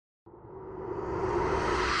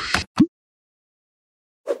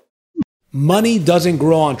Money doesn't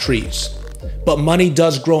grow on trees, but money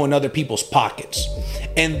does grow in other people's pockets.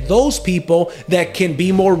 And those people that can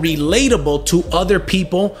be more relatable to other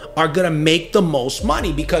people are gonna make the most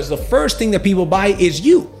money, because the first thing that people buy is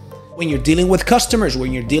you. When you're dealing with customers,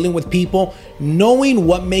 when you're dealing with people, knowing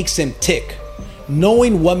what makes them tick,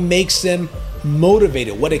 knowing what makes them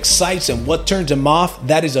motivated, what excites them, what turns them off,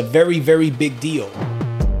 that is a very, very big deal.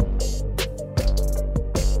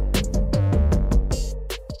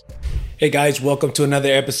 Hey guys, welcome to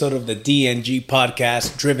another episode of the DNG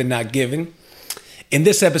podcast, Driven Not Given. In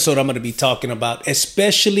this episode, I'm going to be talking about,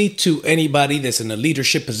 especially to anybody that's in a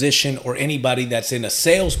leadership position or anybody that's in a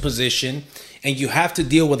sales position, and you have to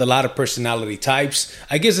deal with a lot of personality types.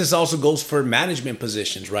 I guess this also goes for management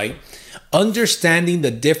positions, right? Understanding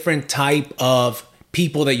the different type of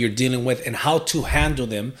people that you're dealing with and how to handle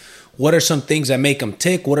them. What are some things that make them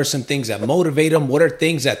tick? What are some things that motivate them? What are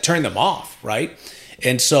things that turn them off, right?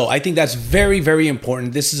 And so I think that's very, very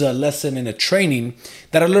important. This is a lesson in a training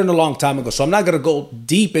that I learned a long time ago. So I'm not going to go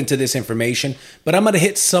deep into this information, but I'm going to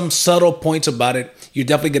hit some subtle points about it. You're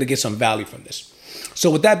definitely going to get some value from this. So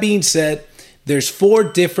with that being said, there's 4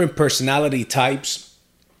 different personality types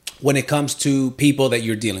when it comes to people that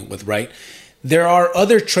you're dealing with, right? There are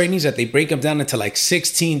other trainings that they break them down into like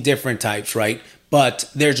 16 different types, right? But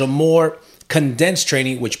there's a more condensed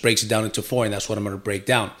training which breaks it down into 4, and that's what I'm going to break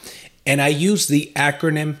down. And I use the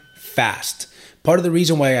acronym FAST. Part of the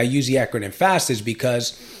reason why I use the acronym FAST is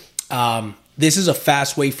because this is a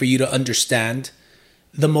fast way for you to understand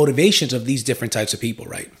the motivations of these different types of people,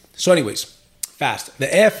 right? So anyways, FAST.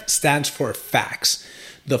 The F stands for facts.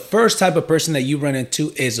 The first type of person that you run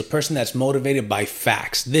into is a person that's motivated by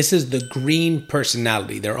facts. This is the green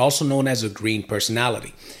personality. They're also known as a green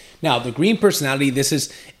personality. Now, the green personality, this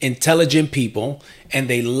is intelligent people, and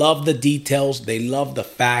they love the details. They love the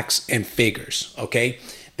facts and figures, okay?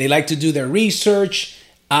 They like to do their research.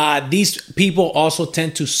 These people also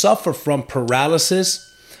tend to suffer from paralysis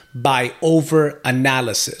by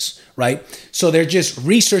over-analysis, right? So they're just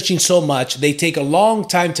researching so much. They take a long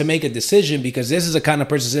time to make a decision, because this is the kind of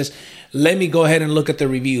person that says, let me go ahead and look at the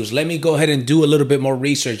reviews. Let me go ahead and do a little bit more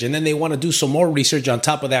research. And then they want to do some more research on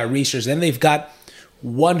top of that research. Then they've got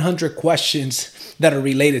 100 questions that are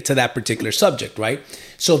related to that particular subject, right?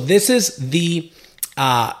 So this is the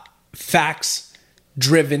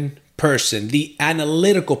facts-driven person, the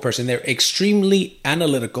analytical person. They're extremely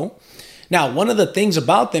analytical. Now, one of the things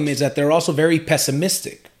about them is that they're also very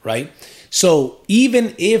pessimistic, right? So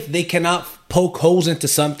even if they cannot poke holes into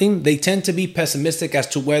something, they tend to be pessimistic as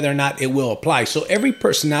to whether or not it will apply. So every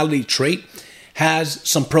personality trait has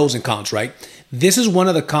some pros and cons, right? This is one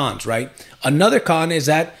of the cons, right? Another con is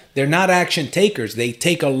that they're not action takers. They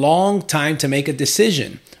take a long time to make a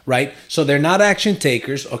decision, right? So they're not action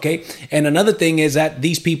takers, okay? And another thing is that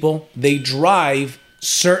these people, they drive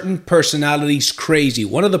certain personalities crazy.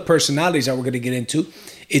 One of the personalities that we're going to get into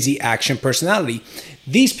is the action personality.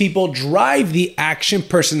 These people drive the action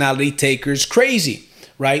personality takers crazy,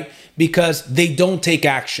 right? Because they don't take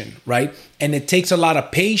action, right? And it takes a lot of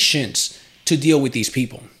patience to deal with these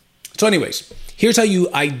people. So anyways, here's how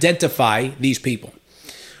you identify these people.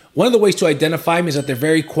 One of the ways to identify them is that they're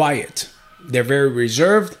very quiet. They're very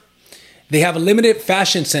reserved. They have a limited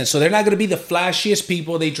fashion sense. So they're not going to be the flashiest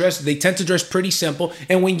people. They tend to dress pretty simple.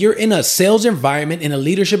 And when you're in a sales environment, in a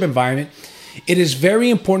leadership environment, it is very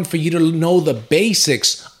important for you to know the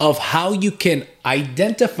basics of how you can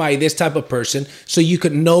identify this type of person, so you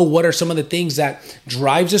could know what are some of the things that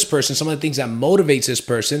drives this person, some of the things that motivates this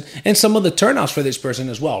person, and some of the turnoffs for this person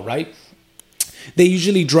as well, right? They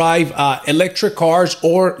usually drive electric cars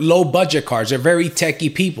or low budget cars. They're very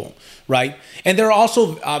techie people, right? And they're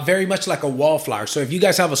also very much like a wallflower. So if you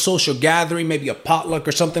guys have a social gathering, maybe a potluck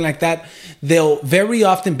or something like that, they'll very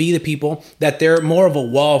often be the people that they're more of a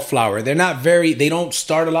wallflower. They don't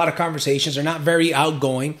start a lot of conversations. They're not very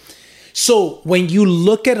outgoing. So when you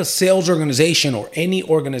look at a sales organization or any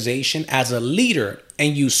organization as a leader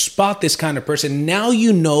and you spot this kind of person, now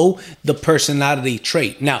you know the personality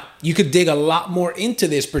trait. Now, you could dig a lot more into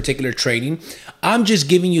this particular training. I'm just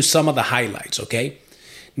giving you some of the highlights, okay?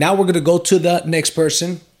 Now we're going to go to the next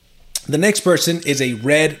person. The next person is a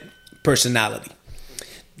red personality.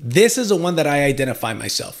 This is the one that I identify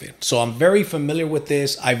myself in. So I'm very familiar with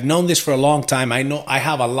this. I've known this for a long time. I know I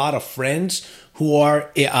have a lot of friends who are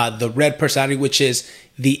the red personality, which is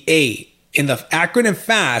the A. In the acronym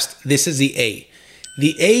FAST, this is the A.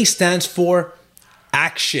 The A stands for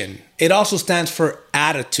action. It also stands for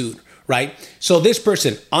attitude, right? So this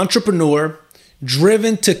person, entrepreneur,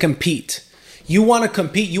 driven to compete. You want to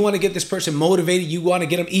compete. You want to get this person motivated. You want to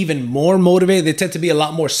get them even more motivated. They tend to be a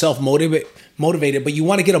lot more self-motivated motivated, but you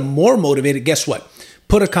want to get them more motivated, guess what?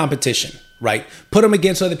 Put a competition, right? Put them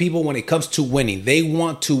against other people when it comes to winning. They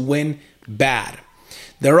want to win bad.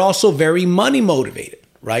 They're also very money motivated,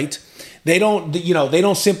 right? They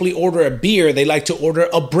don't simply order a beer. They like to order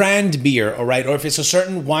a brand beer, all right? Or if it's a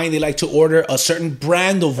certain wine, they like to order a certain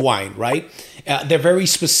brand of wine, right? They're very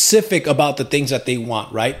specific about the things that they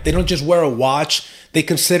want, right? They don't just wear a watch. They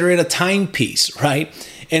consider it a timepiece, right?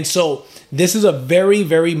 And so this is a very,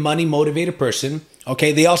 very money motivated person,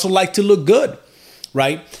 okay? They also like to look good,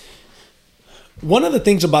 right? One of the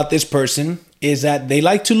things about this person is that they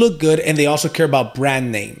like to look good and they also care about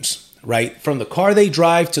brand names. Right? From the car they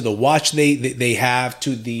drive to the watch they have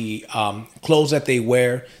to the clothes that they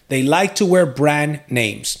wear. They like to wear brand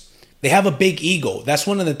names. They have a big ego. That's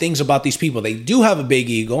one of the things about these people. They do have a big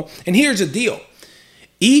ego. And here's the deal.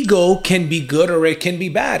 Ego can be good or it can be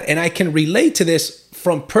bad. And I can relate to this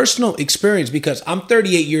from personal experience because I'm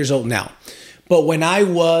 38 years old now. But when I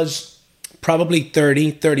was probably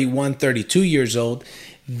 30, 31, 32 years old,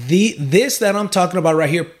 this that I'm talking about right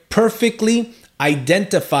here perfectly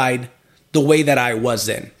identified the way that I was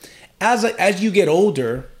then. As you get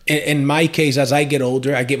older, in my case, as I get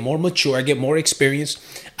older, I get more mature, I get more experience.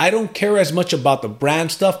 I don't care as much about the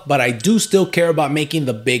brand stuff, but I do still care about making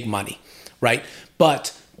the big money, right?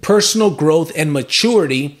 But personal growth and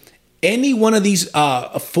maturity, any one of these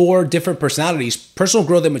 4 different personalities, personal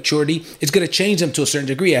growth and maturity is going to change them to a certain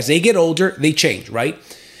degree. As they get older, they change, right?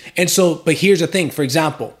 And so, but here's the thing, for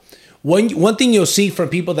example, one thing you'll see from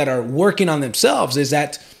people that are working on themselves is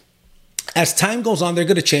that as time goes on, they're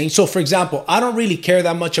going to change. So, for example, I don't really care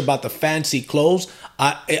that much about the fancy clothes.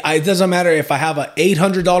 It doesn't matter if I have an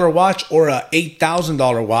 $800 watch or an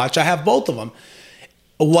 $8,000 watch. I have both of them.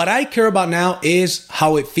 What I care about now is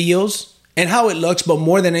how it feels and how it looks, but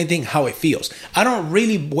more than anything, how it feels. I don't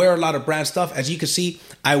really wear a lot of brand stuff. As you can see,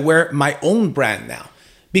 I wear my own brand now.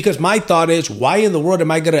 Because my thought is, why in the world am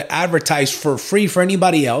I going to advertise for free for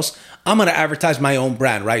anybody else? I'm going to advertise my own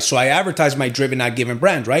brand, right? So I advertise my Driven Not Given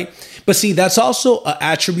brand, right? But see, that's also an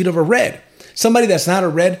attribute of a red. Somebody that's not a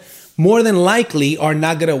red, more than likely are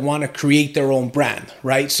not going to want to create their own brand,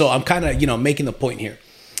 right? So I'm kind of, making the point here.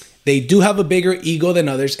 They do have a bigger ego than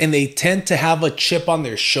others, and they tend to have a chip on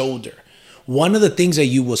their shoulder. One of the things that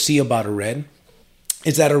you will see about a red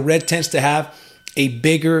is that a red tends to have a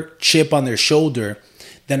bigger chip on their shoulder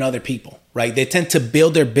than other people, right? They tend to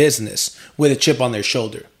build their business with a chip on their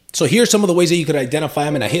shoulder. So here's some of the ways that you could identify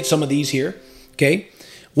them, and I hit some of these here, okay?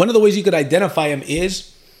 One of the ways you could identify them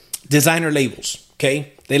is designer labels,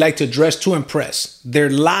 okay? They like to dress to impress. They're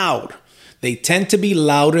loud. They tend to be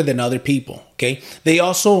louder than other people, okay? They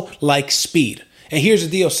also like speed. And here's the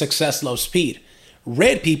deal, success loves speed.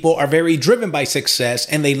 Red people are very driven by success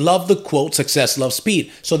and they love the quote, success loves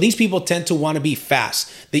speed. So these people tend to want to be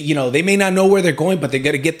fast. They may not know where they're going, but they're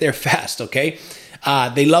going to get there fast, okay?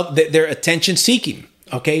 They love their attention seeking,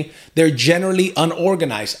 okay? They're generally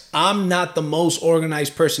unorganized. I'm not the most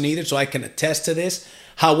organized person either, so I can attest to this.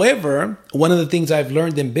 However, one of the things I've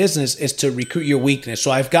learned in business is to recruit your weakness.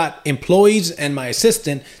 So I've got employees and my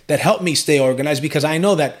assistant that help me stay organized because I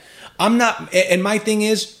know that I'm not, and my thing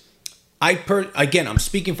is, again, I'm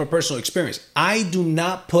speaking from personal experience. I do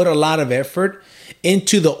not put a lot of effort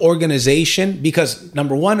into the organization because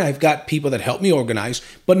number one, I've got people that help me organize.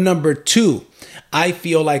 But number two, I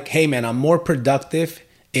feel like, hey man, I'm more productive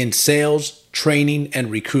in sales, training,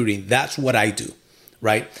 and recruiting. That's what I do,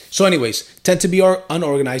 right? So anyways, tend to be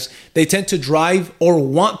unorganized. They tend to drive or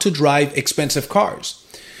want to drive expensive cars.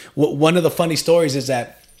 One of the funny stories is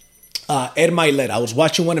that Ed Milet, I was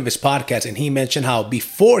watching one of his podcasts and he mentioned how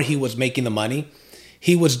before he was making the money,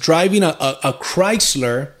 he was driving a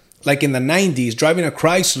Chrysler, like in the 90s, driving a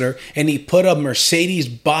Chrysler, and he put a Mercedes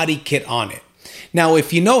body kit on it. Now,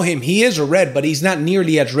 if you know him, he is a red, but he's not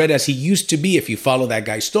nearly as red as he used to be if you follow that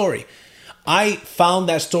guy's story. I found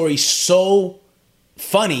that story so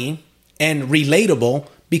funny and relatable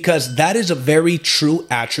because that is a very true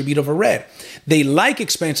attribute of a red. They like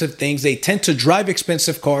expensive things. They tend to drive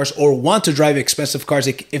expensive cars or want to drive expensive cars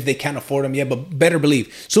if they can't afford them yet. But better believe,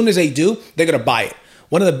 as soon as they do, they're going to buy it.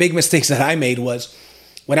 One of the big mistakes that I made was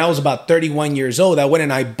when I was about 31 years old, I went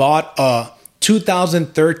and I bought a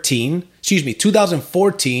 2014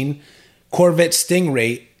 Corvette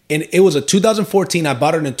Stingray. And it was a 2014. I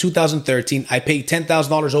bought it in 2013. I paid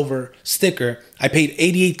 $10,000 over sticker. I paid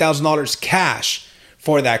 $88,000 cash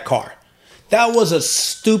for that car. That was a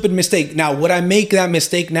stupid mistake. Now, would I make that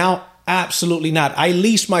mistake now? Absolutely not. I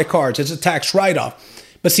lease my cars. It's a tax write-off.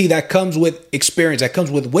 But see, that comes with experience. That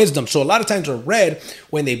comes with wisdom. So a lot of times a red,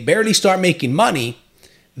 when they barely start making money,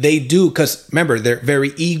 they do, because remember, they're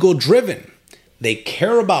very ego-driven. They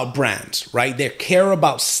care about brands, right? They care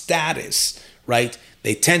about status, right?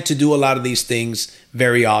 They tend to do a lot of these things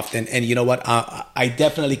very often. And you know what? I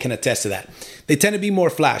definitely can attest to that. They tend to be more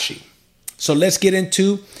flashy. So let's get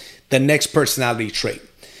into the next personality trait.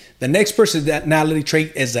 The next personality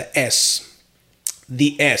trait is the S.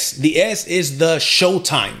 The S. The S is the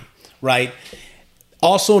showtime, right?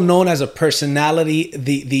 Also known as a personality,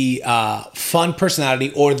 the fun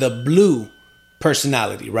personality, or the blue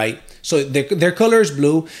personality, right? So their color is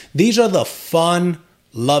blue. These are the fun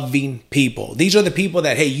loving people. These are the people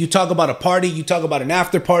that, hey, you talk about a party, you talk about an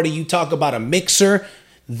after party, you talk about a mixer,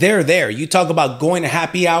 they're there. You talk about going to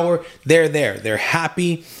happy hour, they're there. They're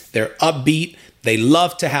happy, they're upbeat, they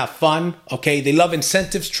love to have fun, okay? They love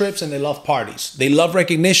incentives trips and they love parties. They love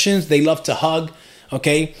recognitions, they love to hug,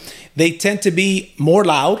 okay? They tend to be more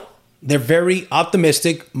loud. They're very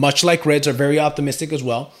optimistic, much like Reds are very optimistic as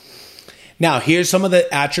well. Now, here's some of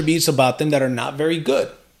the attributes about them that are not very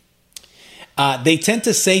good. They tend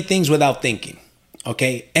to say things without thinking,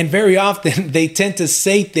 okay? And very often they tend to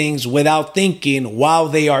say things without thinking while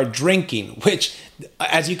they are drinking, which,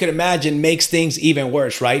 as you can imagine, makes things even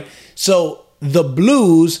worse, right? So the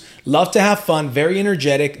Blues love to have fun, very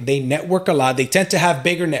energetic. They network a lot. They tend to have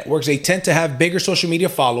bigger networks. They tend to have bigger social media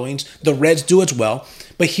followings. The Reds do as well.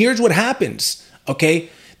 But here's what happens, okay?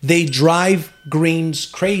 They drive Greens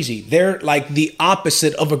crazy. They're like the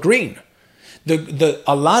opposite of a Green.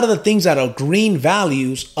 A lot of the things that a Green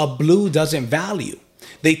values, a Blue doesn't value.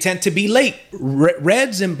 They tend to be late.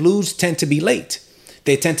 Reds and Blues tend to be late.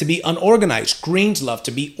 They tend to be unorganized. Greens love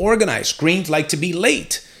to be organized. Greens like to be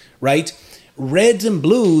late, right? Reds and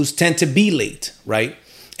Blues tend to be late, right?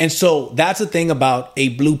 And so that's the thing about a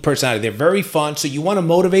Blue personality. They're very fun. So you want to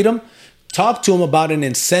motivate them. Talk to them about an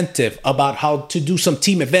incentive, about how to do some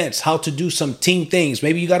team events, how to do some team things.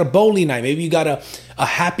 Maybe you got a bowling night. Maybe you got a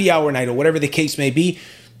happy hour night, or whatever the case may be.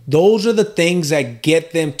 Those are the things that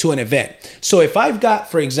get them to an event. So if I've got,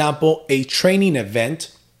 for example, a training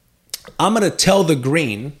event, I'm going to tell the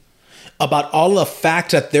Green about all the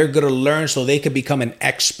facts that they're going to learn so they can become an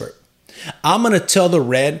expert. I'm going to tell the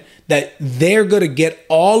Red that they're going to get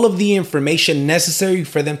all of the information necessary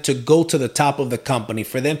for them to go to the top of the company,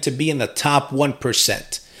 for them to be in the top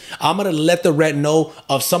 1%. I'm going to let the Red know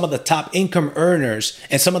of some of the top income earners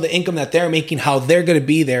and some of the income that they're making, how they're going to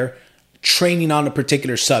be there training on a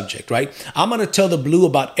particular subject, right? I'm going to tell the Blue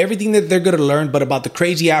about everything that they're going to learn, but about the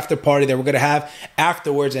crazy after party that we're going to have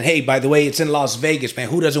afterwards. And hey, by the way, it's in Las Vegas, man.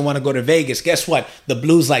 Who doesn't want to go to Vegas? Guess what? The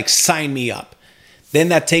Blues like, sign me up. Then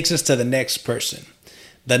that takes us to the next person.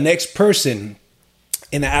 The next person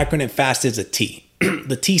in the acronym FAST is a T.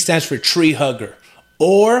 The T stands for tree hugger,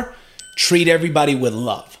 or treat everybody with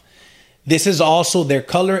love. This is also, their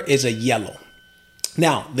color is a yellow.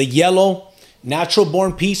 Now, the yellow, natural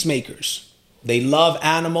born peacemakers. They love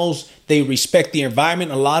animals. They respect the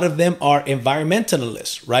environment. A lot of them are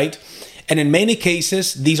environmentalists, right? And in many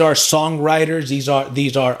cases, these are songwriters. These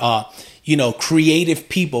are creative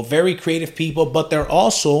people, very creative people, but they're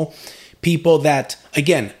also people that,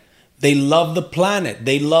 again, they love the planet.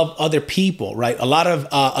 They love other people, right? A lot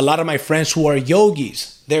of my friends who are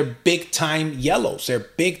yogis, they're big time yellows. They're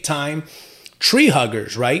big time tree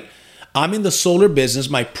huggers, right? I'm in the solar business.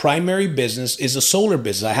 My primary business is a solar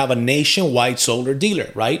business. I have a nationwide solar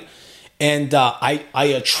dealer, right? And I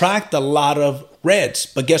attract a lot of reds,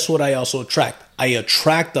 but guess what I also attract? I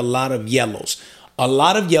attract a lot of yellows. A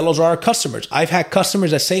lot of yellows are our customers. I've had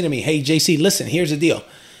customers that say to me, hey, JC, listen, here's the deal.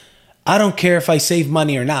 I don't care if I save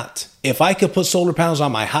money or not. If I could put solar panels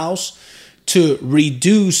on my house to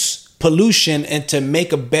reduce pollution and to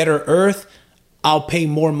make a better earth, I'll pay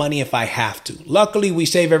more money if I have to. Luckily, we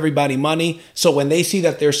save everybody money. So when they see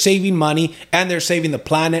that they're saving money and they're saving the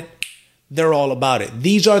planet, they're all about it.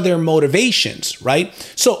 These are their motivations, right?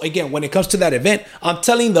 So again, when it comes to that event, I'm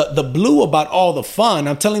telling the Blue about all the fun.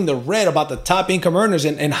 I'm telling the Red about the top income earners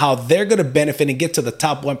and how they're going to benefit and get to the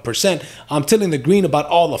top 1%. I'm telling the Green about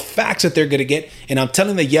all the facts that they're going to get. And I'm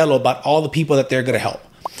telling the Yellow about all the people that they're going to help.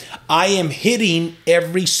 I am hitting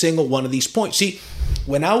every single one of these points. See,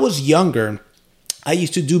 when I was younger, I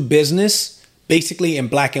used to do business basically in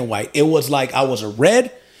black and white. It was like I was a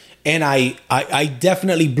Red, and I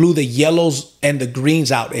definitely blew the yellows and the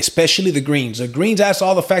greens out, especially the greens. The greens asked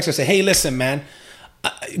all the facts. I said, hey, listen, man,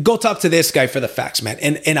 go talk to this guy for the facts, man.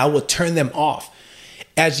 And I would turn them off.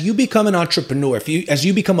 As you become an entrepreneur, as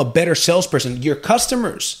you become a better salesperson, your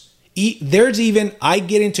customers, I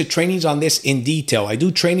get into trainings on this in detail. I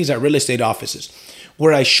do trainings at real estate offices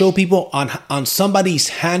where I show people on somebody's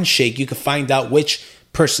handshake, you can find out which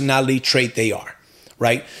personality trait they are.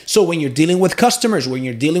 Right? So when you're dealing with customers, when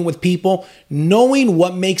you're dealing with people, knowing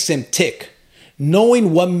what makes them tick,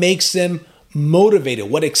 knowing what makes them motivated,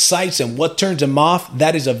 what excites them, what turns them off,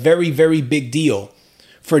 that is a very, very big deal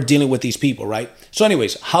for dealing with these people, right? So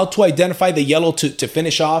anyways, how to identify the yellow to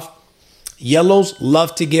finish off. Yellows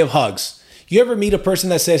love to give hugs. You ever meet a person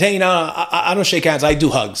that says, hey, no, I don't shake hands, I do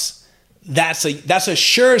hugs. That's a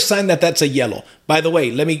sure sign that that's a yellow. By the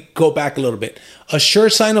way, let me go back a little bit. A sure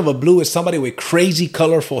sign of a blue is somebody with crazy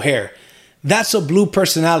colorful hair. That's a blue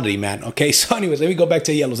personality, man. Okay, so anyways, let me go back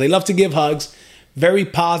to yellows. They love to give hugs, very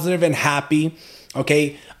positive and happy.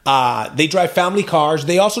 Okay, they drive family cars.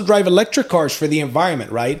 They also drive electric cars for the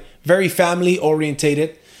environment, right? Very family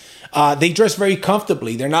orientated. They dress very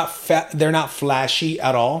comfortably. They're not flashy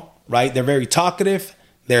at all, right? They're very talkative.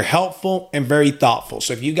 They're helpful and very thoughtful.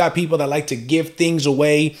 So if you got people that like to give things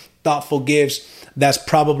away, thoughtful gifts, that's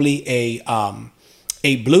probably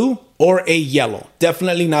a blue or a yellow.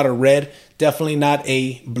 Definitely not a red. Definitely not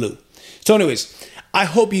a blue. So anyways, I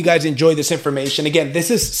hope you guys enjoy this information. Again, this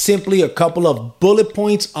is simply a couple of bullet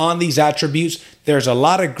points on these attributes. There's a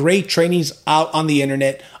lot of great trainings out on the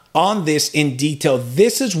internet on this in detail.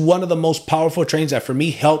 This is one of the most powerful trainings that for me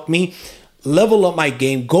helped me level up my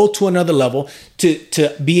game, go to another level,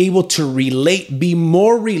 to be able to relate, be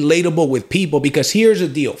more relatable with people. Because here's the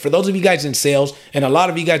deal. For those of you guys in sales, and a lot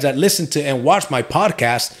of you guys that listen to and watch my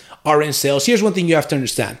podcast are in sales, here's one thing you have to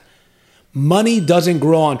understand. Money doesn't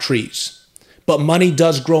grow on trees, but money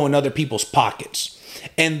does grow in other people's pockets.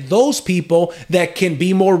 And those people that can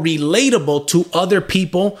be more relatable to other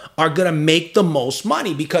people are going to make the most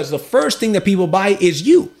money, because the first thing that people buy is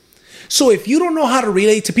you. So if you don't know how to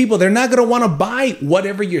relate to people, they're not going to want to buy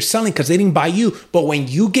whatever you're selling because they didn't buy you. But when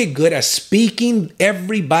you get good at speaking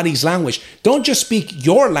everybody's language, don't just speak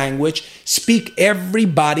your language, speak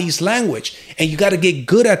everybody's language. And you got to get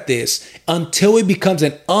good at this until it becomes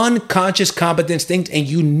an unconscious competence thing and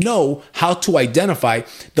you know how to identify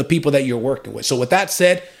the people that you're working with. So with that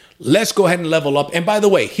said, let's go ahead and level up. And by the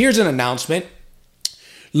way, here's an announcement.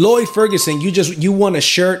 Lloyd Ferguson, you won a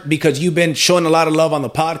shirt because you've been showing a lot of love on the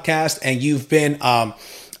podcast and you've been,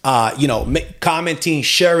 commenting,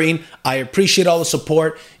 sharing. I appreciate all the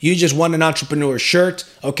support. You just won an entrepreneur shirt.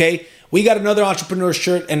 Okay. We got another entrepreneur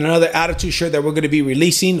shirt and another attitude shirt that we're going to be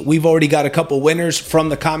releasing. We've already got a couple winners from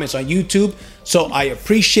the comments on YouTube. So I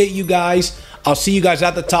appreciate you guys. I'll see you guys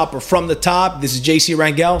at the top or from the top. This is JC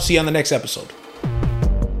Rangel. See you on the next episode.